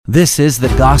This is the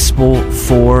Gospel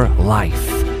for Life,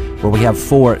 where we have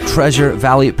 4 Treasure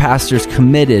Valley pastors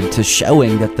committed to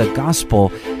showing that the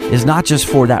gospel is not just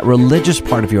for that religious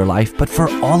part of your life, but for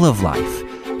all of life.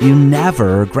 You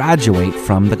never graduate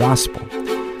from the gospel.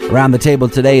 Around the table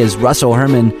today is Russell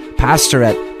Herman, pastor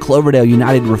at Cloverdale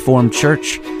United Reformed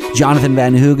Church, Jonathan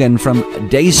Van Hoogen from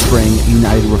Dayspring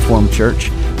United Reformed Church,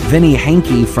 Vinny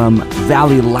Hankey from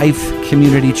Valley Life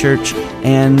Community Church,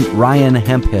 and Ryan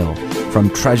Hemphill from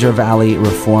Treasure Valley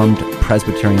Reformed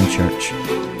Presbyterian Church.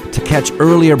 To catch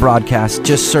earlier broadcasts,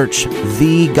 just search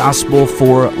The Gospel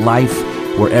for Life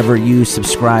wherever you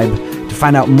subscribe. To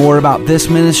find out more about this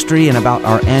ministry and about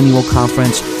our annual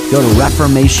conference, go to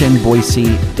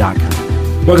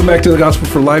reformationboise.com. Welcome back to The Gospel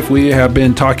for Life. We have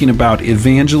been talking about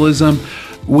evangelism.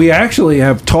 We actually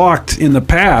have talked in the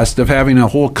past of having a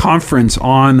whole conference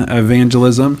on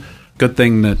evangelism. Good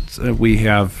thing that we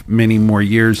have many more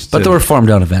years. But the Reformed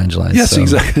don't evangelize. Yes, so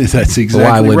exactly. That's exactly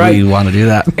why would right. we want to do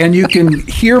that? And you can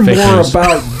hear more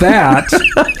about that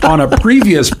on a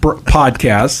previous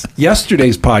podcast,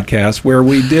 yesterday's podcast, where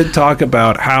we did talk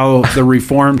about how the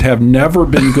Reformed have never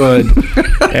been good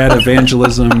at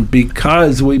evangelism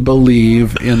because we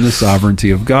believe in the sovereignty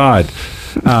of God.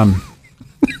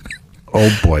 Oh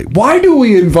boy. Why do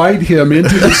we invite him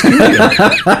into the studio?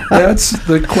 That's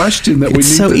the question that we need.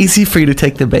 It's so easy for you to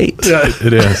take the bait. Yeah,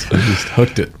 it is. I just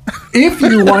hooked it. If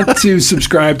you want to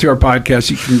subscribe to our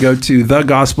podcast, you can go to The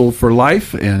Gospel for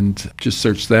Life and just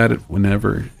search that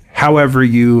however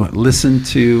you listen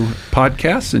to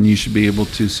podcasts, and you should be able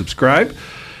to subscribe.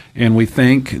 And we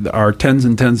thank our tens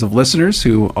and tens of listeners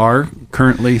who are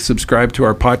currently subscribed to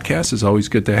our podcast. It's always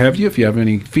good to have you. If you have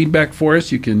any feedback for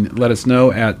us, you can let us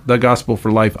know at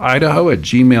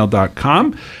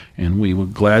thegospelforlifeidaho@gmail.com, and we will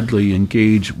gladly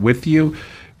engage with you.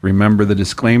 Remember the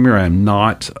disclaimer, I am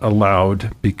not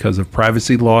allowed, because of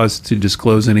privacy laws, to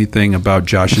disclose anything about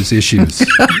Josh's issues.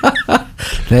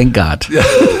 Thank God.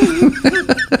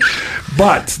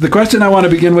 But the question I want to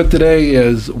begin with today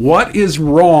is, what is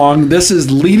wrong? This is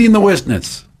leading the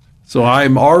witness. So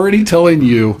I'm already telling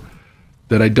you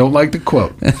that I don't like the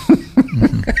quote.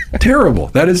 Terrible.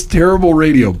 That is terrible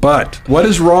radio. But what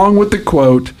is wrong with the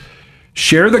quote?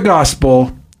 Share the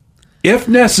gospel. If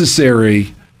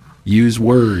necessary, use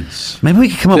words. Maybe we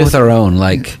could come up with our own,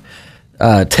 like,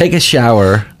 take a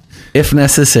shower. If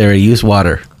necessary, use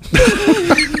water.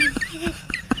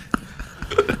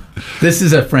 This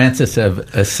is a Francis of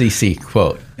Assisi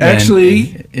quote.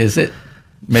 Actually, is it?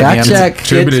 Maybe fact check.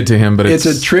 Attributed to him, but it's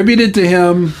attributed to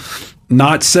him,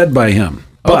 not said by him.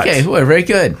 But okay, well, very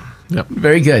good. Yep.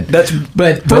 Very good. That's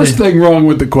first thing wrong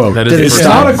with the quote. That is it's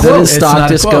not a quote. Did his stock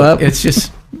just go up? It's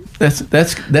just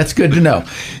that's good to know.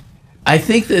 I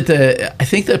think that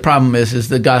the problem is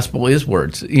the gospel is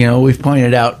words. You know, we've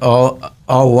pointed out all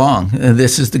along.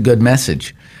 This is the good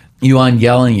message.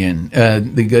 Evangelion,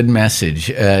 the good message.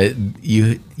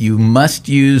 You must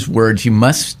use words. You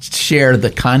must share the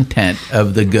content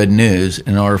of the good news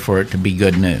in order for it to be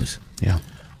good news. Yeah,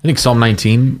 I think Psalm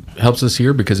 19 helps us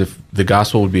here, because if the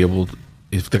gospel is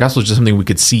just something we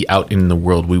could see out in the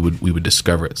world, we would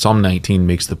discover it. Psalm 19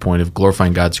 makes the point of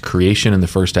glorifying God's creation in the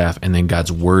first half, and then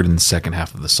God's word in the second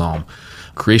half of the psalm.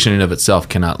 Creation in and of itself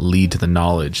cannot lead to the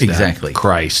knowledge that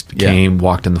Christ came,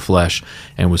 walked in the flesh,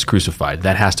 and was crucified.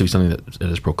 That has to be something that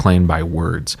is proclaimed by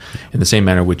words. In the same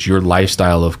manner which your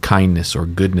lifestyle of kindness or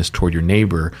goodness toward your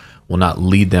neighbor will not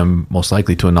lead them most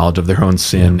likely to a knowledge of their own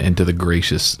sin and to the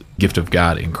gracious gift of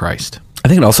God in Christ. I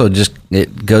think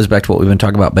it goes back to what we've been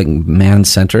talking about, being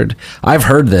man-centered. I've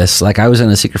heard this, like I was in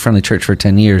a seeker-friendly church for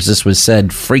 10 years. This was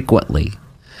said frequently.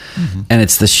 Mm-hmm. And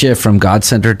it's the shift from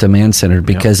God-centered to man-centered,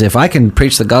 because if I can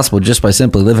preach the gospel just by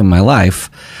simply living my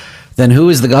life, then who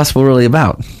is the gospel really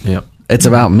about? Yep. It's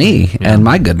about me and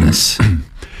my goodness.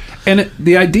 And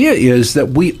the idea is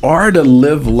that we are to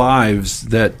live lives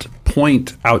that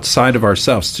point outside of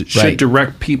ourselves, should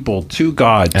direct people to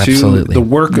God, to the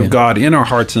work of God in our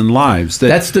hearts and lives.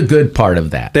 That's the good part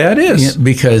of that. That is.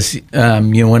 Because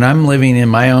when I'm living in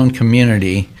my own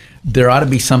community, there ought to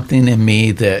be something in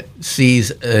me that sees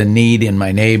a need in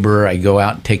my neighbor. I go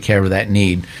out and take care of that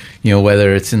need.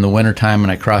 Whether it's in the wintertime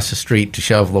and I cross the street to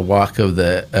shovel the walk of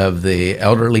the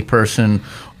elderly person,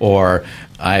 or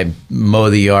I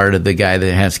mow the yard of the guy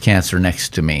that has cancer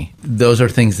next to me. Those are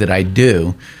things that I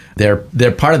do.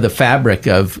 They're part of the fabric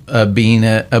of being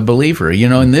a believer.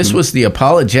 And this was the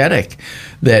apologetic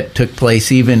that took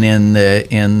place even in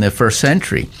the first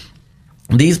century.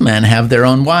 These men have their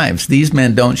own wives. These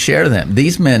men don't share them.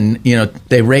 These men,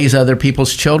 they raise other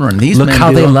people's children. Look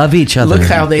how they love each other. Look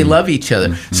how they love each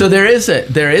other. So there is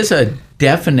a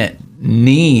definite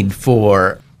need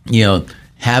for,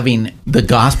 having the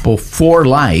gospel for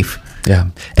life Yeah.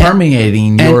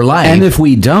 permeating your life. And if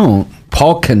we don't,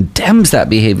 Paul condemns that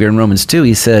behavior in Romans 2.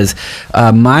 He says,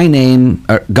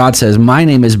 God says, my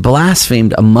name is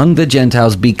blasphemed among the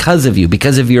Gentiles because of you,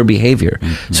 because of your behavior.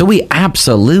 Mm-hmm. So we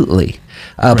absolutely...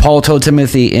 Paul told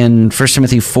Timothy in 1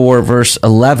 Timothy 4, verse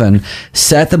 11,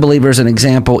 set the believers an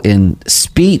example in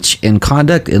speech, in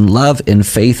conduct, in love, in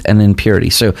faith, and in purity.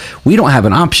 So we don't have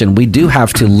an option. We do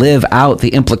have to live out the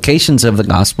implications of the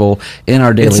gospel in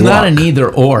our daily life. It's not an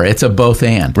either or. It's a both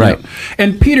and. Right. Yeah.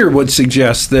 And Peter would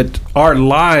suggest that our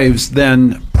lives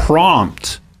then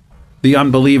prompt the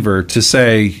unbeliever to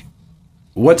say,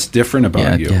 what's different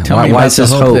about you? Tell me why about is the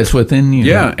this hope hope that's within you.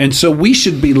 Yeah, and so we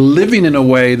should be living in a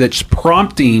way that's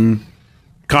prompting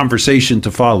conversation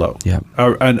to follow. Yeah.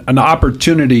 An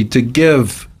opportunity to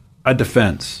give a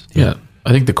defense. Yeah.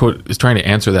 I think the quote is trying to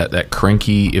answer that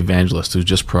cranky evangelist who's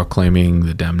just proclaiming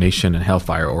the damnation and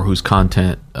hellfire, or whose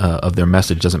content of their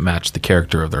message doesn't match the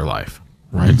character of their life.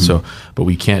 Right. Mm-hmm. So, but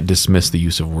we can't dismiss the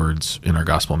use of words in our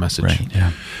gospel message. Right.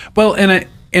 Yeah. Well, and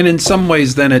in some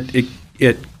ways, then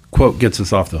it quote gets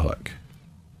us off the hook,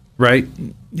 right?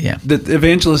 Yeah. That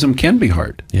evangelism can be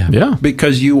hard. Yeah. Yeah.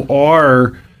 Because you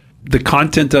are, the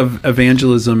content of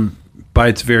evangelism by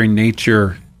its very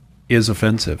nature is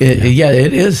offensive. It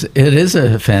is. It is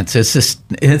an offense. It's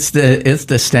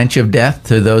the stench of death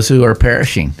to those who are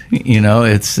perishing.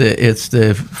 It's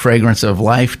the fragrance of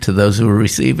life to those who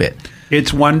receive it.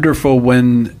 It's wonderful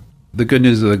when the good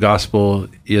news of the gospel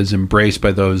is embraced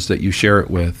by those that you share it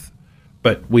with.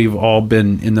 But we've all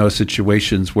been in those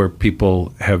situations where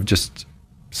people have just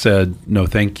said, no,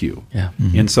 thank you. Yeah.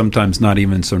 Mm-hmm. And sometimes not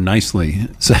even so nicely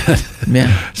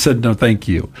said no, thank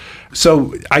you.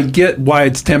 So I get why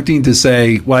it's tempting to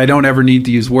say, well, I don't ever need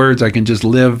to use words. I can just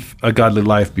live a godly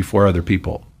life before other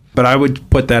people. But I would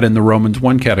put that in the Romans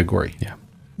 1 category. Yeah.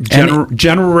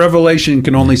 General revelation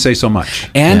can only say so much.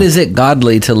 And is it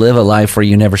godly to live a life where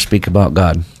you never speak about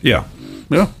God? Yeah.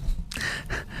 Yeah.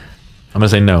 I'm going to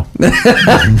say no.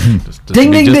 just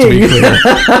Ding, ding, to ding. be clear.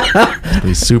 To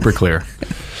be super clear.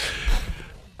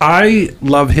 I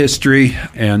love history,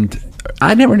 and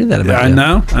I never knew that about you.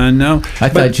 I know. I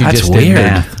thought you that's just weird.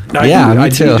 did math. I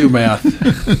too. do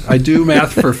math. I do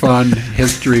math for fun,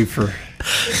 history for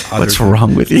What's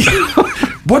wrong with you?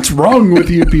 What's wrong with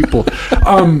you people?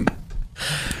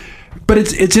 But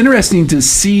it's interesting to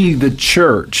see the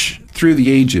church through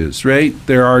the ages, right?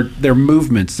 There are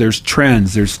movements, there's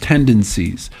trends, there's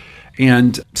tendencies.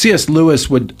 And C.S. Lewis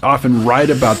would often write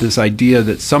about this idea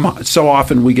that so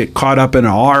often we get caught up in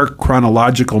our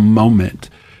chronological moment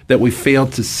that we fail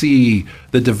to see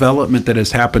the development that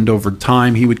has happened over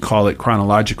time. He would call it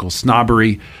chronological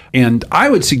snobbery. And I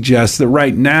would suggest that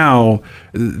right now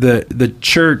the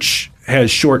church has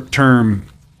short-term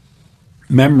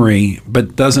memory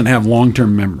but doesn't have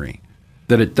long-term memory,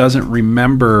 that it doesn't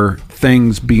remember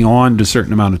things beyond a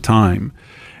certain amount of time.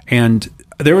 And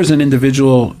there was an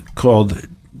individual called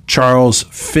Charles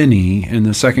Finney in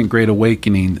the Second Great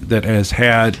Awakening that has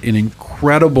had an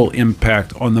incredible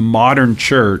impact on the modern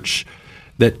church,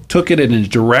 that took it in a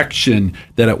direction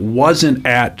that it wasn't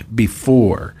at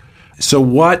before. So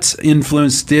what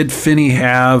influence did Finney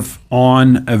have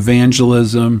on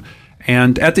evangelism,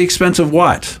 and at the expense of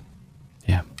what?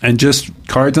 Yeah. And just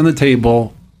cards on the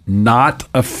table, not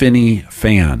a Finney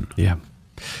fan. Yeah.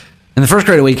 In the First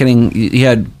Great Awakening, you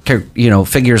had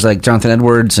figures like Jonathan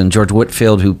Edwards and George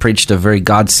Whitefield, who preached a very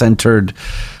God-centered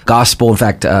gospel. In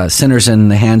fact, "Sinners in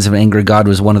the Hands of an Angry God"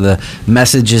 was one of the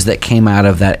messages that came out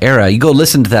of that era. You go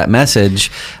listen to that message,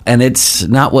 and it's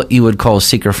not what you would call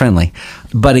seeker-friendly,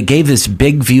 but it gave this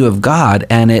big view of God,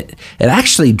 and it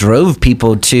actually drove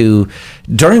people to,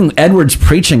 during Edwards'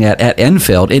 preaching at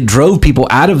Enfield, it drove people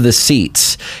out of the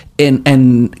seats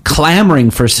and clamoring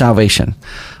for salvation.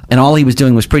 And all he was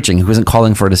doing was preaching. He wasn't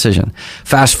calling for a decision.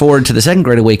 Fast forward to the Second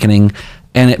Great Awakening,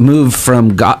 and it moved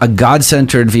from a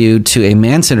God-centered view to a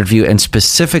man-centered view, and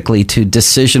specifically to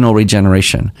decisional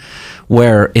regeneration,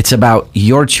 where it's about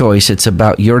your choice, it's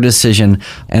about your decision.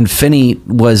 And Finney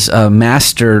was a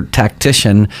master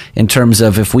tactician in terms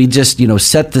of, if we just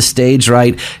set the stage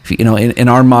right, in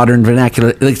our modern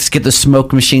vernacular, let's get the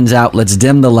smoke machines out, let's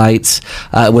dim the lights,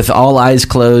 with all eyes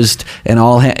closed, and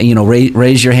all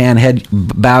raise your hand,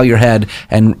 bow your head,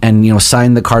 and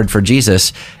sign the card for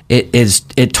Jesus.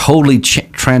 It totally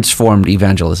transformed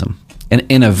evangelism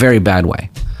in a very bad way,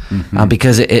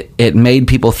 because it made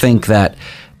people think that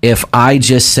if I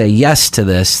just say yes to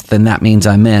this, then that means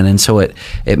I'm in. And so it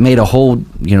made a whole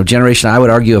generation, I would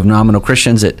argue, of nominal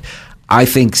Christians. I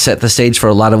think set the stage for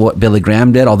a lot of what Billy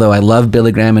Graham did. Although I love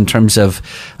Billy Graham in terms of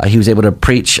he was able to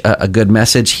preach a good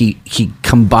message. He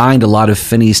combined a lot of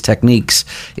Finney's techniques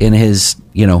in his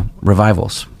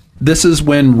revivals. This is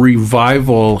when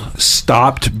revival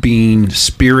stopped being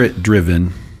spirit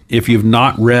driven. If you've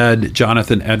not read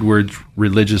Jonathan Edwards'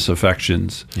 Religious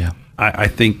Affections, I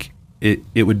think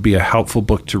it would be a helpful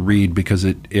book to read, because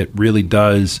it really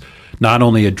does not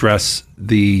only address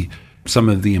some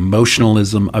of the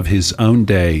emotionalism of his own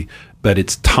day, but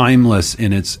it's timeless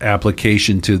in its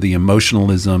application to the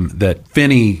emotionalism that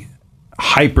Finney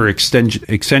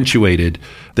accentuated.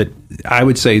 That I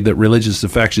would say that Religious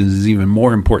Affections is even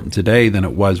more important today than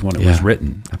it was when it was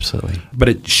written. Absolutely. But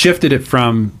it shifted it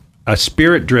from a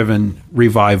spirit-driven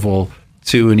revival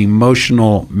to an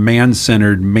emotional,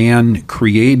 man-centered,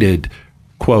 man-created,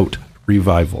 quote,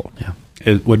 revival. Yeah.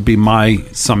 It would be my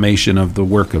summation of the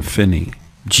work of Finney.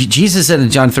 Jesus said in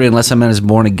John 3, unless a man is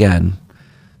born again,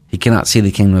 he cannot see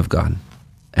the kingdom of God.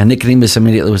 And Nicodemus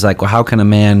immediately was like, well, how can a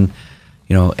man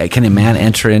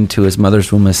enter into his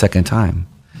mother's womb a second time?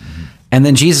 Mm-hmm. And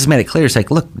then Jesus made it clear. It's like,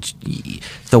 look,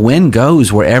 the wind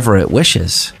goes wherever it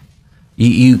wishes.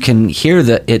 You can hear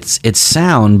that it's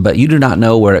sound, but you do not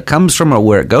know where it comes from or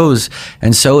where it goes.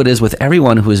 And so it is with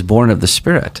everyone who is born of the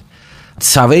Spirit.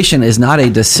 Salvation is not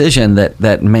a decision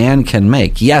that man can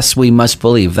make. Yes, we must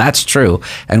believe. That's true.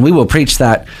 And we will preach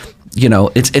that.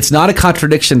 It's not a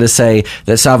contradiction to say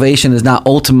that salvation is not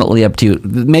ultimately up to you.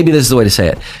 Maybe this is the way to say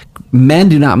it. Men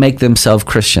do not make themselves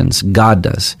Christians. God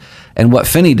does. And what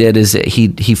Finney did is that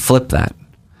he flipped that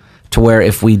to where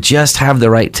if we just have the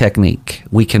right technique,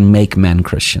 we can make men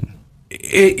Christian.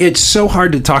 It's so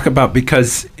hard to talk about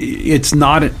because it's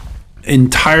not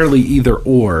entirely either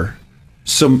or.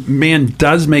 So man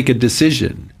does make a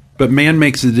decision, but man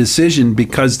makes a decision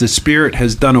because the Spirit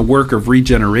has done a work of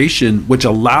regeneration, which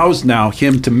allows now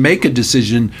him to make a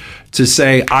decision to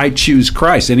say, I choose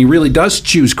Christ. And he really does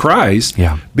choose Christ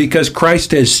because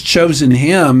Christ has chosen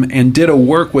him and did a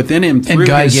work within him through his Spirit. And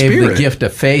God gave Spirit. the gift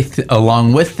of faith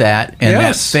along with that, and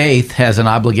that faith has an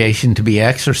obligation to be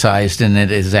exercised, and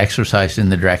it is exercised in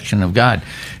the direction of God.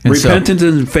 And repentance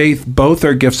and faith both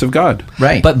are gifts of God.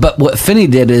 Right. But what Finney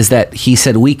did is that he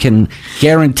said we can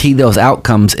guarantee those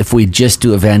outcomes if we just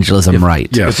do evangelism right.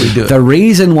 Yes. If we do it. The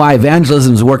reason why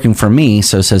evangelism is working for me,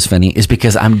 so says Finney, is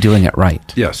because I'm doing it right.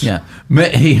 Yes. Yeah.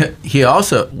 He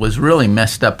also was really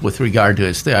messed up with regard to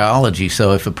his theology.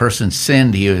 So if a person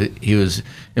sinned, he was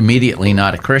immediately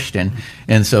not a Christian,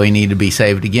 and so he needed to be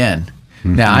saved again.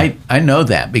 Mm-hmm. Now, I know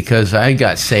that because I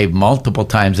got saved multiple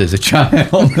times as a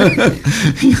child,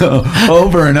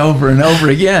 over and over and over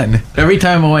again. Every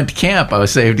time I went to camp, I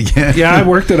was saved again. Yeah, I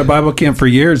worked at a Bible camp for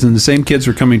years, and the same kids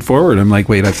were coming forward. I'm like,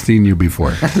 wait, I've seen you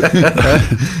before.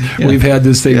 We've had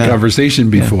this same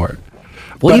conversation before.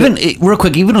 Well, real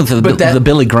quick, even with the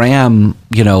Billy Graham,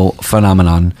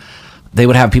 phenomenon, they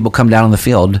would have people come down on the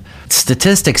field.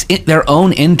 Statistics, their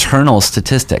own internal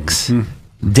statistics,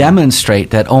 demonstrate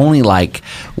that only like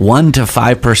 1 to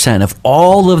 5% of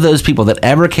all of those people that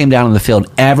ever came down on the field,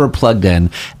 ever plugged in,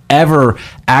 ever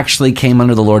actually came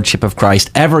under the lordship of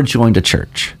Christ, ever joined a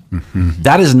church. Mm-hmm.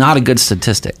 That is not a good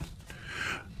statistic.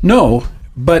 No,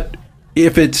 but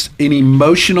if it's an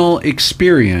emotional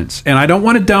experience, and I don't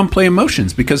want to downplay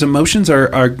emotions because emotions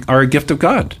are a gift of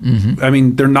God. Mm-hmm. I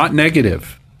mean, they're not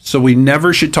negative. So we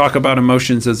never should talk about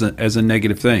emotions as a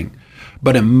negative thing.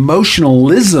 But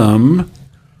emotionalism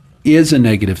is a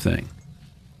negative thing,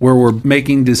 where we're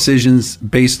making decisions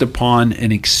based upon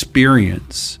an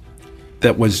experience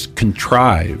that was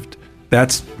contrived.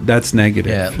 That's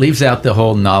negative. Yeah, it leaves out the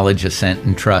whole knowledge, assent,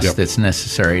 and trust that's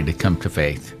necessary to come to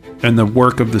faith. And the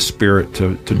work of the Spirit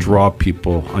to draw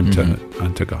people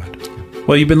unto God.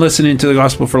 Well, you've been listening to The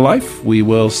Gospel for Life. We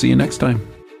will see you next time.